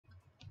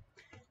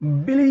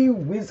Billy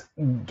Wiz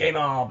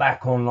Gamer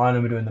back online,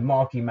 and we're doing the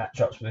marquee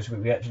matchups for this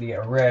week. We actually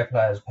get a rare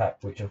players pack,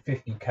 which is a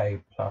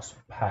 50k plus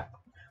pack.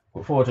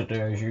 What forward to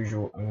do as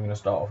usual, I'm going to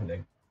start off with the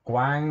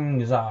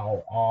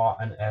Guangzhou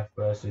R&F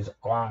versus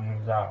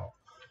Guangzhou.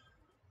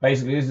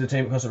 Basically, this is a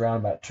team that costs around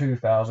about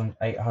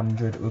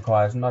 2,800,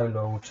 requires no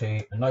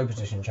loyalty and no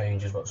position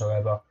changes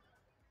whatsoever.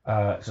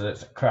 So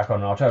let's crack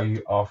on. I'll tell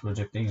you afterwards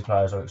if these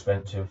players are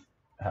expensive,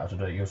 how to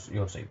do it.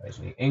 You'll see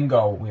basically. In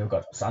goal, we've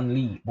got Sun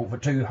Li, bought for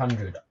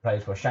 200,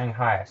 plays for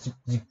Shanghai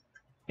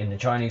in the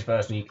Chinese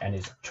First League and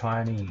is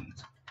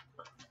Chinese.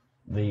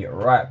 The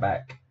right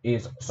back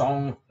is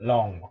Song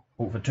Long,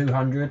 bought for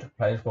 200,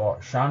 plays for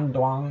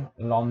Shandong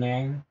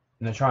Lonyang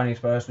in the Chinese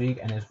First League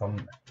and is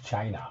from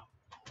China.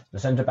 The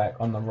centre back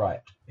on the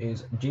right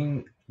is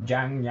Jing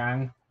Jiang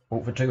Yang,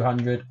 bought for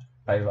 200,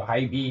 plays for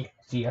Haibi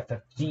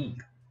CFFC,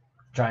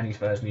 Chinese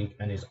First League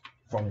and is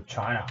from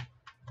China.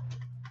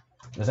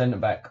 The centre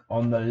back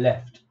on the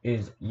left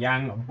is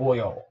Yang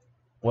Boyo,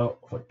 well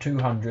for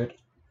 200,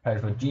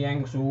 plays for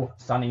Jiangsu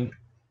Sunning,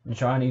 the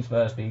Chinese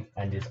First League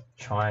and is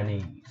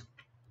Chinese.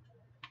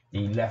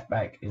 The left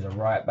back is a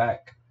right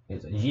back,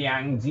 is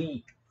Jiang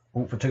Zi,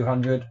 bought for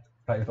 200,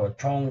 plays for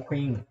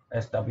Chongqing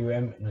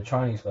SWM in the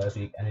Chinese First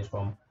League and is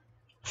from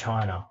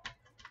China.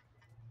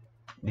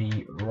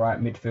 The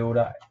right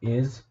midfielder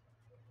is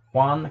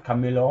Juan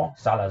Camilo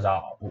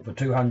Salazar, bought for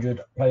 200,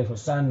 plays for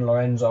San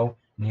Lorenzo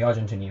in the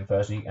Argentinian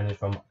First League and is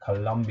from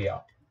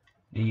Colombia.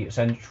 The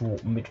central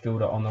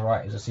midfielder on the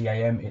right is a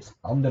CAM. It's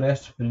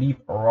Andres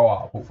Felipe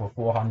Roa, bought for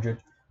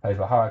 400, plays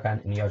for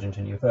Huracan in the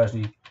Argentinian First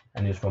League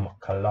and is from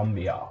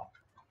Colombia.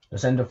 The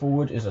centre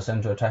forward is a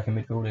centre attacking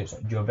midfielder. It's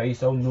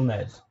Joveso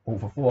Nunez,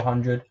 bought for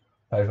 400,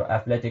 plays for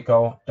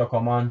Atletico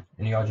Tucumán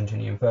in the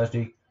Argentinian First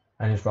League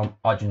and is from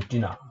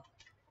Argentina.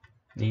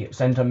 The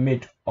centre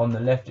mid on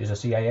the left is a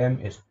CAM.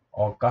 It's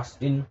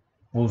Augustin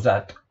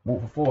Buzat,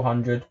 bought for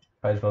 400,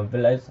 plays for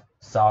Vélez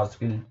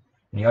Sarsfield in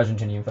the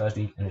Argentinian First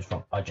League and is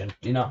from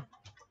Argentina.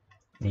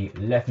 The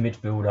left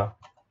midfielder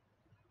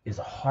is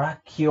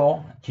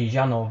Horacio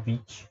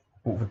Tijanovic,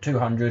 bought for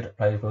 200,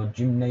 plays for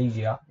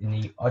Gimnasia in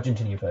the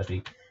Argentinian First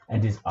League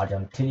and is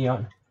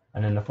Argentinian.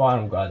 And then the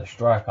final guy, the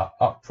striker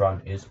up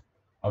front, is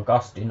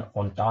Agustin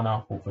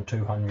Fontana, bought for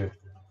 200.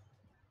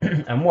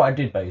 And what I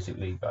did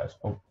basically, guys,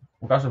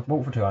 Augusto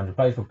bought for 200,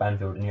 plays for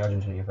Banfield in the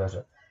Argentinian First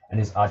League and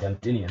is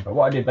Argentinian. But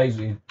what I did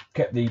basically,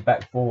 kept the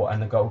back four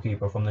and the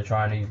goalkeeper from the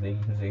Chinese league,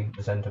 you can see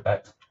the centre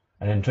backs,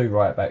 and then two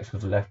right backs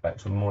because the left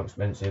backs were more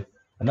expensive.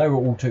 And they were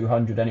all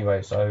 200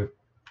 anyway, so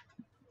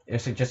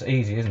it's just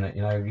easy, isn't it?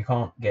 You know, you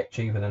can't get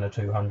cheaper than a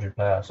 200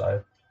 player.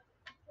 So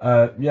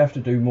you have to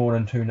do more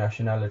than two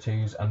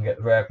nationalities and get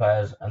the rare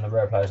players, and the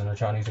rare players in the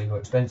Chinese league were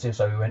expensive.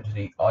 So we went to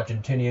the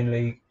Argentinian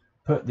league,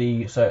 put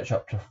the search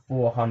up to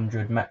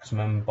 400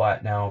 maximum buy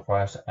it now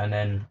price, and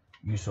then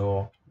you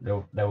saw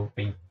there will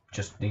be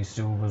just these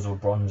silvers or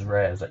bronze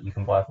rares that you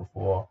can buy for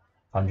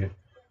 400.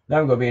 They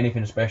haven't got to be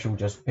anything special,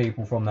 just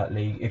people from that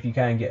league. If you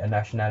can get a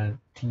nationality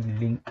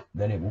link,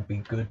 then it will be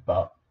good,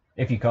 but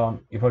if you can't,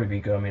 you'll probably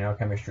be good. I mean, our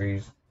chemistry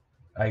is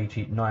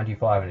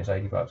 95 and it's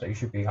 85, so you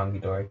should be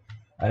hunky-dory.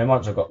 And then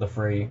once I got the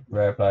three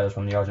rare players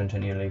from the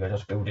Argentinian league, I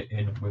just filled it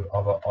in with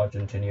other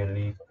Argentinian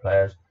league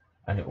players,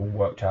 and it all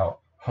worked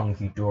out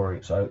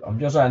hunky-dory. So I'm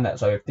just saying that,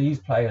 so if these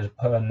players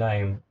per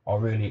name are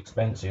really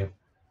expensive,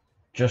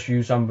 just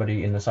use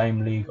somebody in the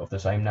same league of the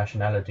same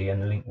nationality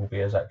and the link will be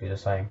exactly the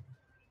same.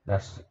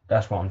 That's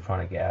what I'm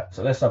trying to get at.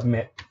 So let's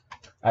submit,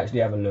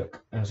 actually have a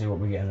look and see what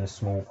we get in this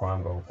small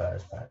prime gold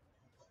players pack.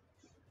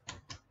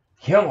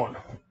 Come on,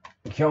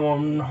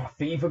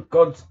 FIFA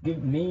gods,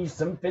 give me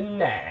some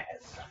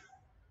finesse.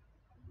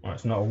 Well,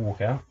 it's not a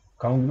walkout.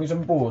 Come on, give me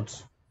some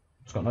boards.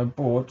 It's got no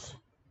boards.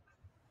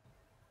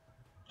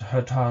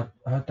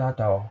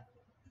 Herdado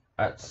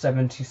at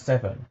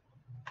 77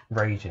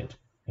 rated.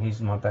 He's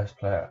my best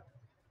player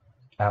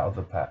out of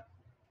the pack.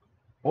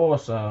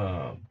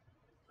 Awesome.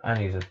 And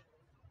he's a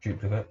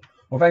duplicate.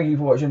 Well, thank you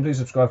for watching. Please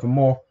subscribe for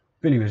more.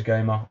 Billy Wiz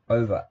Gamer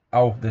over.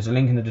 Oh, there's a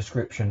link in the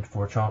description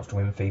for a chance to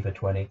win FIFA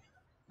 20.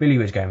 Billy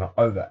Wiz Gamer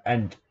over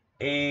and